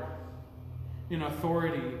power, in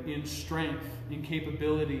authority, in strength, in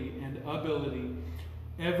capability, and ability.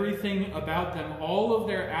 Everything about them, all of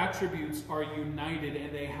their attributes are united,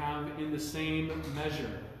 and they have in the same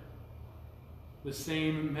measure. The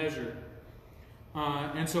same measure.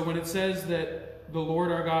 And so when it says that the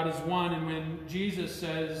Lord our God is one, and when Jesus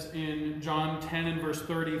says in John 10 and verse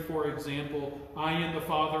 30, for example, I and the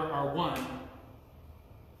Father are one,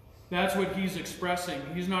 that's what he's expressing.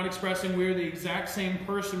 He's not expressing we're the exact same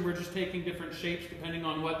person, we're just taking different shapes depending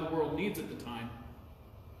on what the world needs at the time.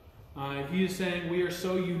 He is saying we are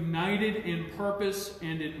so united in purpose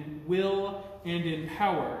and in will and in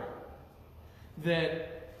power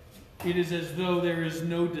that it is as though there is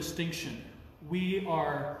no distinction. We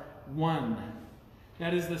are one.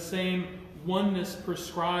 That is the same oneness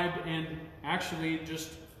prescribed and actually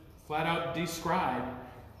just flat out described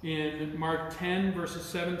in Mark 10, verses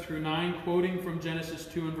 7 through 9, quoting from Genesis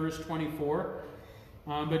 2 and verse 24.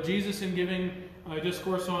 But Jesus, in giving a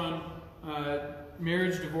discourse on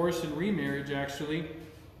marriage, divorce, and remarriage, actually,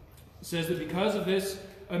 says that because of this,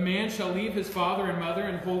 a man shall leave his father and mother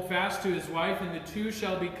and hold fast to his wife, and the two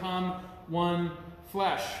shall become one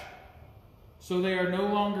flesh. So they are no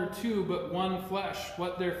longer two, but one flesh.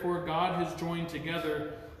 What therefore God has joined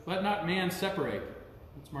together, let not man separate.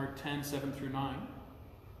 That's Mark 10, 7 through 9.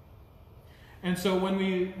 And so when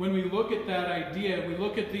we look at that idea, we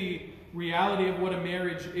look at the reality of what a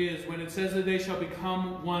marriage is, when it says that they shall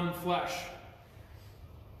become one flesh.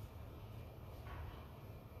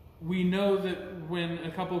 We know that when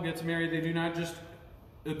a couple gets married, they do not just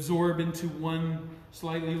absorb into one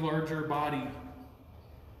slightly larger body.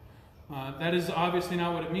 That is obviously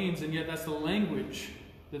not what it means, and yet that's the language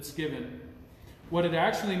that's given. What it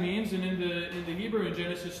actually means, and in the Hebrew in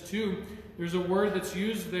Genesis 2, there's a word that's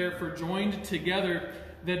used there for joined together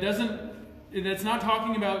that's not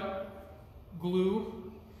talking about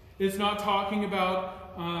glue. It's not talking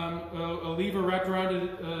about a lever wrapped around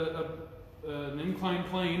an inclined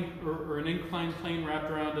plane, or an inclined plane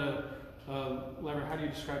wrapped around a lever. How do you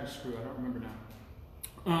describe a screw? I don't remember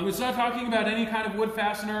now. It's not talking about any kind of wood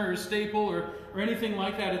fastener or staple or anything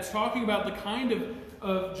like that. It's talking about the kind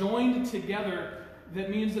of joined together that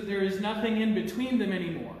means that there is nothing in between them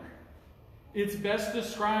anymore. It's best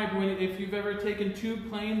described if you've ever taken two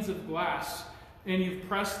planes of glass and you've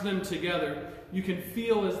pressed them together. You can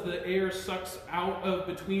feel as the air sucks out of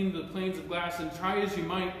between the planes of glass, and try as you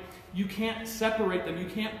might, you can't separate them. You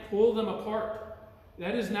can't pull them apart.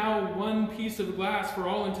 That is now one piece of glass for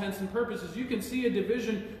all intents and purposes. You can see a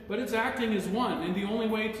division, but it's acting as one. And the only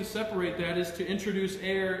way to separate that is to introduce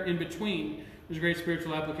air in between. There's a great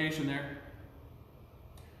spiritual application there.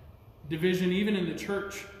 Division, even in the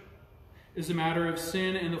church, is a matter of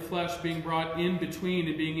sin and the flesh being brought in between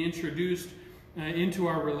and being introduced into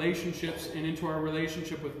our relationships and into our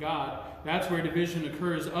relationship with God. That's where division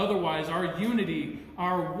occurs. Otherwise, our unity,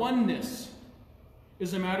 our oneness,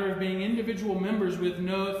 is a matter of being individual members with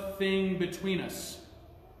nothing between us.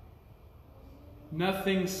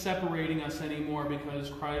 Nothing separating us anymore, because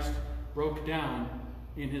Christ broke down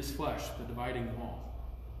in his flesh the dividing wall.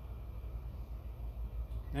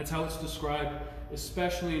 That's how it's described,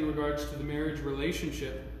 especially in regards to the marriage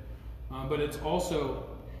relationship. But it's also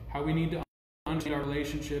how we need to understand our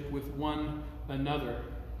relationship with one another.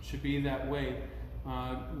 It should be that way.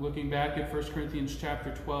 Looking back at 1 Corinthians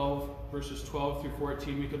chapter 12, verses 12 through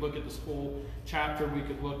 14, we could look at this whole chapter. We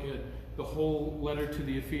could look at the whole letter to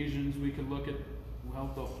the Ephesians. We could look at,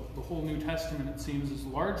 the whole New Testament, it seems, is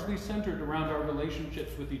largely centered around our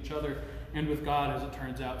relationships with each other and with God, as it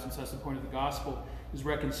turns out, since that's the point of the gospel, is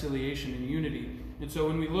reconciliation and unity. And so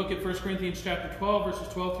when we look at 1 Corinthians chapter 12,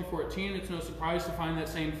 verses 12 through 14, it's no surprise to find that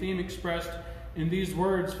same theme expressed in these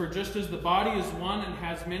words: for just as the body is one and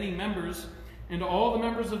has many members, and all the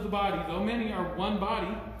members of the body, though many, are one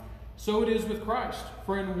body, so it is with Christ.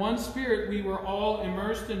 For in one Spirit we were all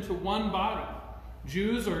immersed into one body,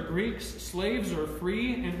 Jews or Greeks, slaves or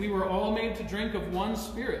free, and we were all made to drink of one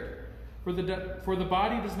Spirit. For the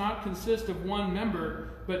body does not consist of one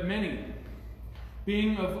member, but many.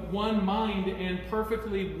 Being of one mind and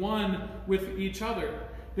perfectly one with each other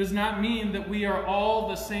does not mean that we are all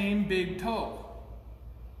the same big toe.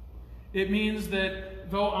 It means that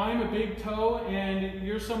though I'm a big toe and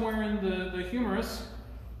you're somewhere in the humerus,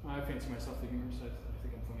 I fancy myself the humerus, I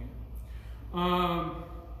think I'm funny.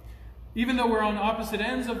 Even though we're on opposite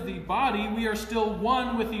ends of the body, we are still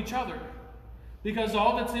one with each other. Because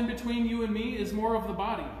all that's in between you and me is more of the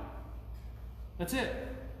body. That's it.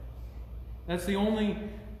 That's the only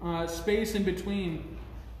space in between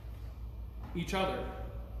each other.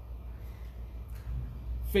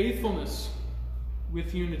 Faithfulness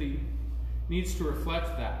with unity needs to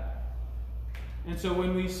reflect that. And so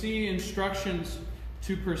when we see instructions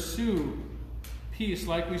to pursue peace,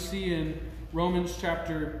 like we see in Romans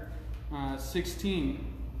chapter 16,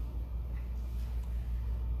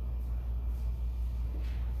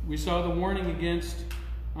 we saw the warning against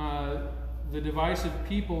the divisive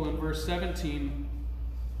people in verse 17.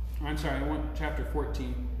 I'm sorry, I want chapter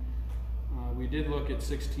 14. We did look at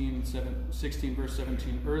 16 verse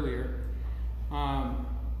 17 earlier.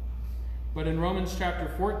 But in Romans chapter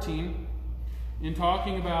 14, in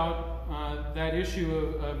talking about that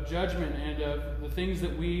issue of judgment and of the things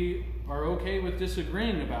that we are okay with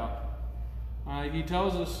disagreeing about, he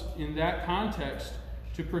tells us in that context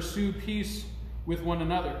to pursue peace with one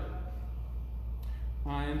another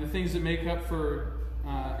and the things that make up for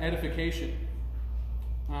edification.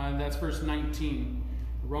 That's verse 19.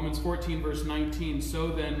 Romans 14 verse 19. So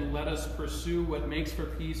then let us pursue what makes for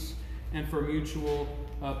peace and for mutual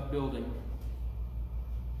upbuilding.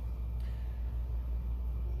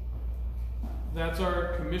 That's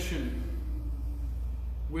our commission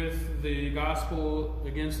with the gospel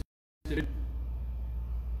against division.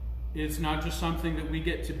 It's not just something that we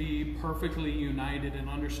get to be perfectly united and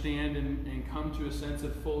understand and come to a sense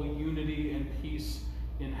of full unity and peace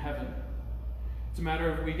in heaven. It's a matter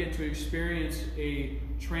of we get to experience a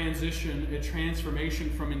transition, a transformation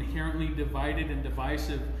from inherently divided and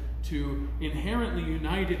divisive to inherently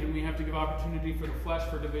united, and we have to give opportunity for the flesh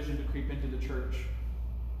for division to creep into the church.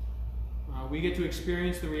 We get to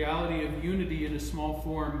experience the reality of unity in a small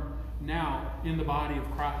form now in the body of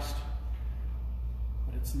Christ.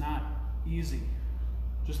 But it's not easy.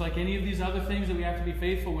 Just like any of these other things that we have to be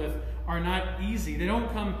faithful with are not easy. They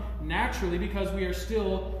don't come naturally because we are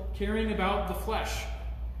still caring about the flesh.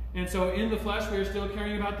 And so in the flesh, we are still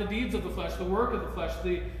caring about the deeds of the flesh, the work of the flesh,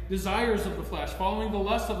 the desires of the flesh, following the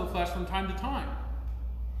lusts of the flesh from time to time.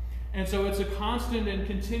 And so it's a constant and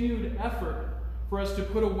continued effort for us to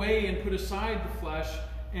put away and put aside the flesh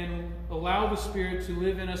and allow the Spirit to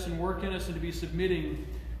live in us and work in us and to be submitting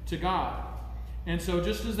to God. And so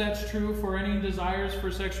just as that's true for any desires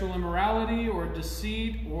for sexual immorality or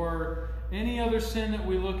deceit or any other sin that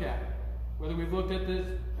we look at, whether we've looked at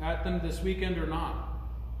them this weekend or not,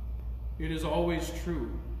 it is always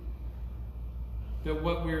true that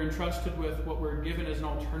what we're entrusted with, what we're given as an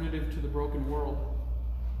alternative to the broken world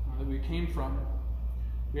that we came from,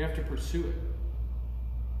 we have to pursue it.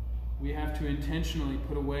 We have to intentionally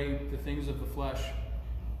put away the things of the flesh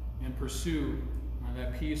and pursue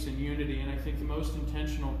that peace and unity. And I think the most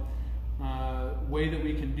intentional way that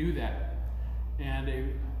we can do that, and a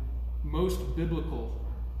most biblical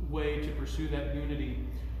way to pursue that unity,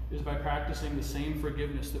 is by practicing the same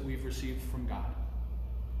forgiveness that we've received from God.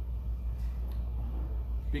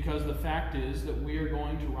 Because the fact is that we are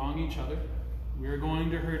going to wrong each other. We are going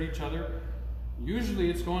to hurt each other. Usually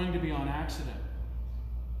it's going to be on accident.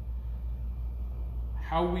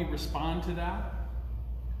 How we respond to that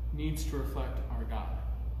needs to reflect our God.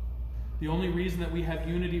 The only reason that we have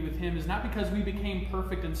unity with Him is not because we became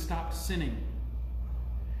perfect and stopped sinning.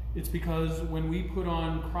 It's because when we put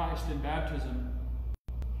on Christ in baptism,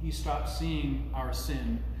 He stopped seeing our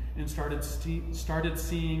sin and started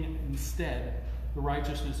seeing instead the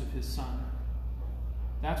righteousness of His Son.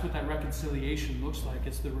 That's what that reconciliation looks like.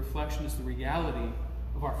 It's the reflection, it's the reality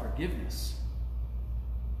of our forgiveness.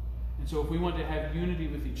 And so if we want to have unity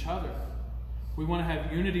with each other, if we want to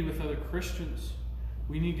have unity with other Christians,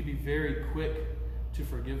 we need to be very quick to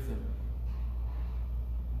forgive them.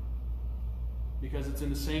 Because it's in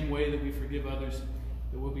the same way that we forgive others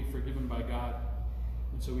that we'll be forgiven by God.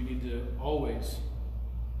 And so we need to always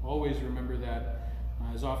remember that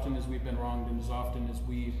as often as we've been wronged and as often as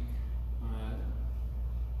we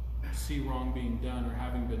see wrong being done or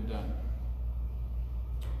having been done.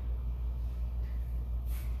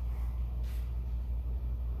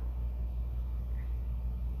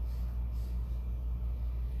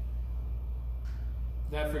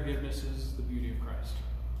 That forgiveness is the beauty of Christ.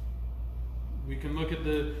 We can look at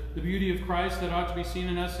the beauty of Christ that ought to be seen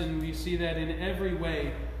in us, and we see that in every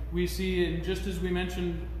way. We see, and just as we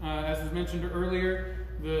mentioned, as was mentioned earlier,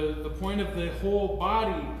 the point of the whole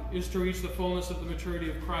body is to reach the fullness of the maturity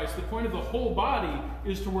of Christ. The point of the whole body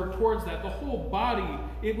is to work towards that. The whole body,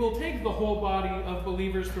 it will take the whole body of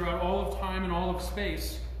believers throughout all of time and all of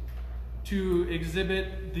space to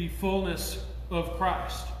exhibit the fullness of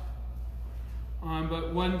Christ.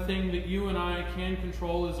 But one thing that you and I can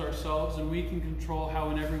control is ourselves, and we can control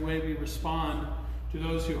how in every way we respond to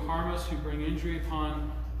those who harm us, who bring injury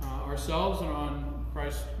upon ourselves and on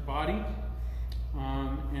Christ's body.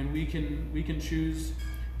 And we can choose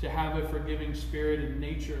to have a forgiving spirit and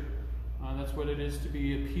nature. That's what it is to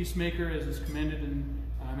be a peacemaker, as is commended in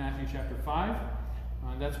Matthew chapter 5.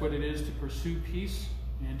 That's what it is to pursue peace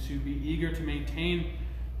and to be eager to maintain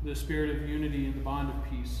the spirit of unity and the bond of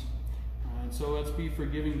peace. And so let's be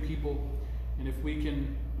forgiving people. And if we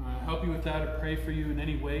can help you with that or pray for you in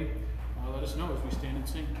any way, let us know as we stand and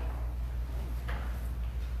sing.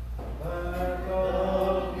 Let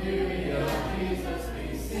the beauty of Jesus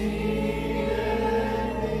be seen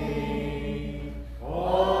in thee.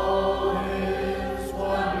 All his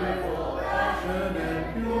wonderful passion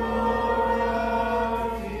and purity.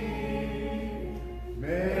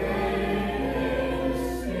 May his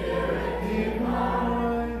spirit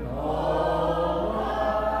divine, all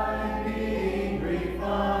thy being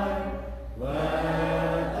refine.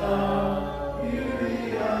 Let the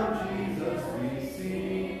beauty of Jesus be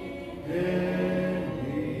seen in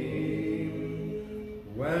thee.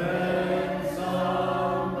 When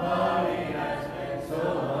somebody has been so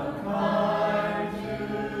unkind to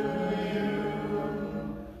you,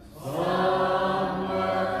 some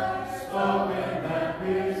word spoken that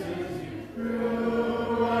pierces you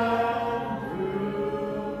through and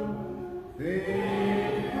through,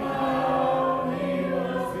 think how he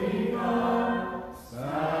was become,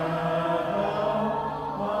 stand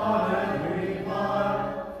upon and reply.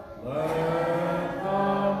 Let the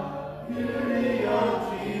beauty of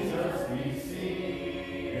Jesus be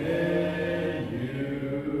seen in you.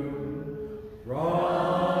 From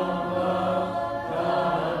the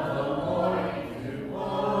dawn of the morning to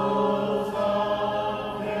close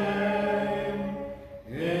of day,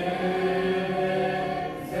 in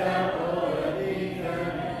example and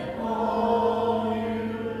eternity, all you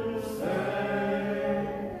say.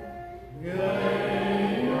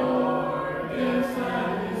 Lay your gifts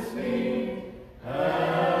at his feet,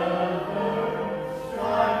 ever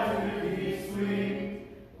strive to be sweet.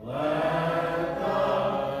 Let the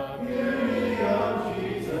beauty of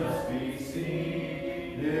Jesus be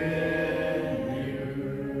seen in you.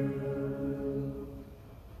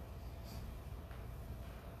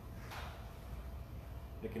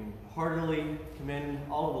 I can heartily commend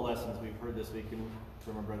all of the lessons we've heard this weekend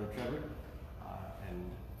from our brother Trevor,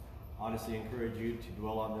 and honestly encourage you to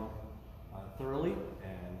dwell on them thoroughly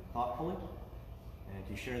and thoughtfully, and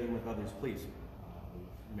to share them with others, please.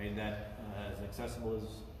 We've made that as accessible as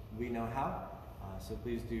we know how, so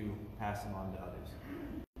please do pass them on to others.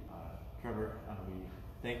 Trevor, we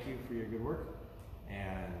thank you for your good work,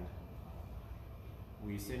 and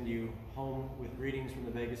we send you home with greetings from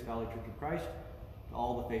the Vegas Valley Church of Christ to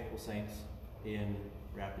all the faithful saints in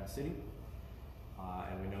Rapid City.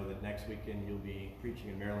 And we know that next weekend you'll be preaching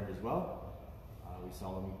in Maryland as well. We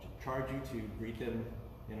solemnly charge you to greet them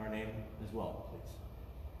in our name as well, please.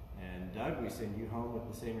 And Doug, we send you home with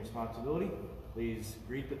the same responsibility. Please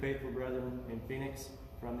greet the faithful brethren in Phoenix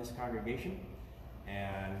from this congregation,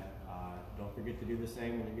 and don't forget to do the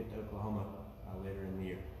same when you get to Oklahoma later in the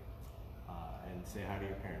year. And say hi to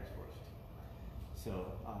your parents for us. So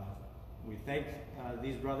we thank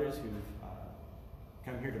these brothers who've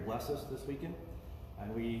come here to bless us this weekend,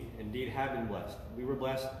 and we indeed have been blessed. We were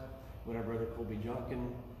blessed when our brother Colby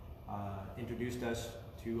Junkin introduced us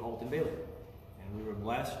to Alton Bailey, and we were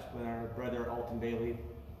blessed when our brother Alton Bailey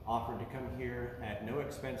offered to come here at no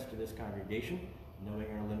expense to this congregation, knowing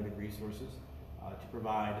our limited resources, to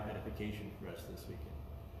provide edification for us this weekend.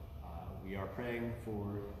 We are praying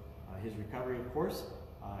for his recovery, of course.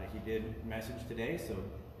 He did message today, so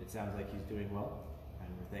it sounds like he's doing well, and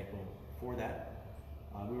we're thankful for that.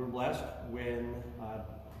 We were blessed when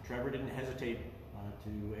Trevor didn't hesitate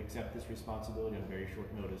to accept this responsibility on very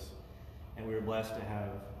short notice, and we were blessed to have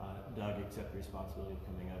Doug accept the responsibility of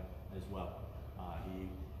coming up as well. He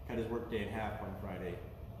cut his work day in half on Friday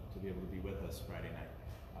to be able to be with us Friday night.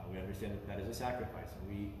 We understand that that is a sacrifice,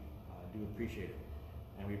 and we do appreciate it.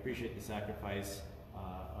 And we appreciate the sacrifice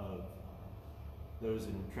of those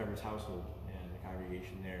in Trevor's household and the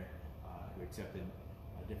congregation there who accepted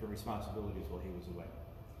different responsibilities while he was away.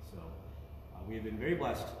 So we have been very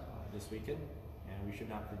blessed this weekend, and we should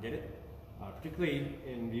not forget it, particularly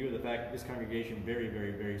in view of the fact that this congregation very,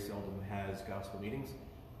 very, very seldom has gospel meetings.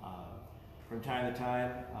 From time to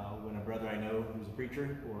time, when a brother I know who's a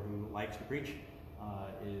preacher or who likes to preach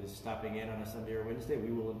is stopping in on a Sunday or Wednesday,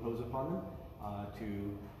 we will impose upon them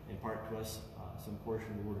to impart to us some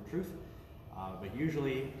portion of the word of truth. But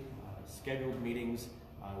usually, scheduled meetings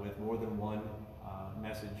with more than one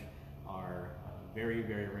message are very,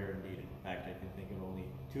 very rare indeed. In fact, I can think of only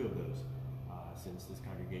 2 of those since this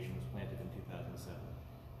congregation was planted in 2007.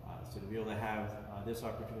 So to be able to have this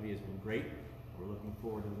opportunity has been great. We're looking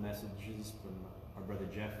forward to the messages from our brother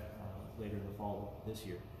Jeff later in the fall this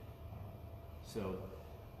year. So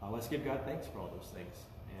let's give God thanks for all those things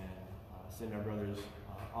and send our brothers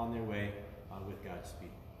on their way with God's speed.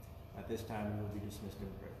 At this time, we will be dismissed in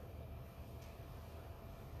prayer.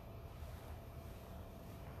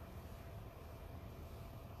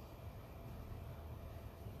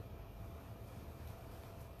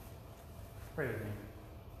 Pray with me.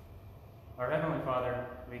 Our Heavenly Father,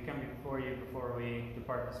 we come before you before we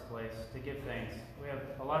depart this place to give thanks. We have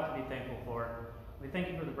a lot to be thankful for. We thank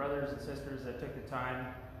you for the brothers and sisters that took the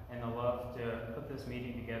time and the love to put this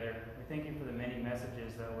meeting together. We thank you for the many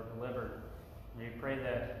messages that were delivered. We pray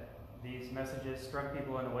that these messages struck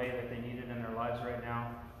people in a way that they needed in their lives right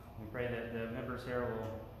now. We pray that the members here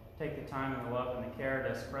will take the time and the love and the care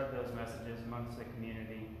to spread those messages amongst the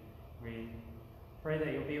community. We pray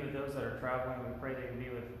that you'll be with those that are traveling. We pray that you'll be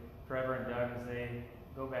with Trevor and Doug as they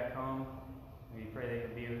go back home. We pray that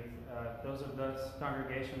you'll be with those of this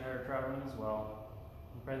congregation that are traveling as well.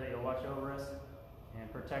 We pray that you'll watch over us and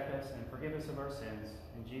protect us and forgive us of our sins.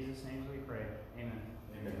 In Jesus' name we pray. Amen.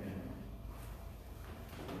 Amen.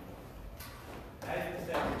 As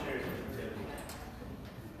the secretaries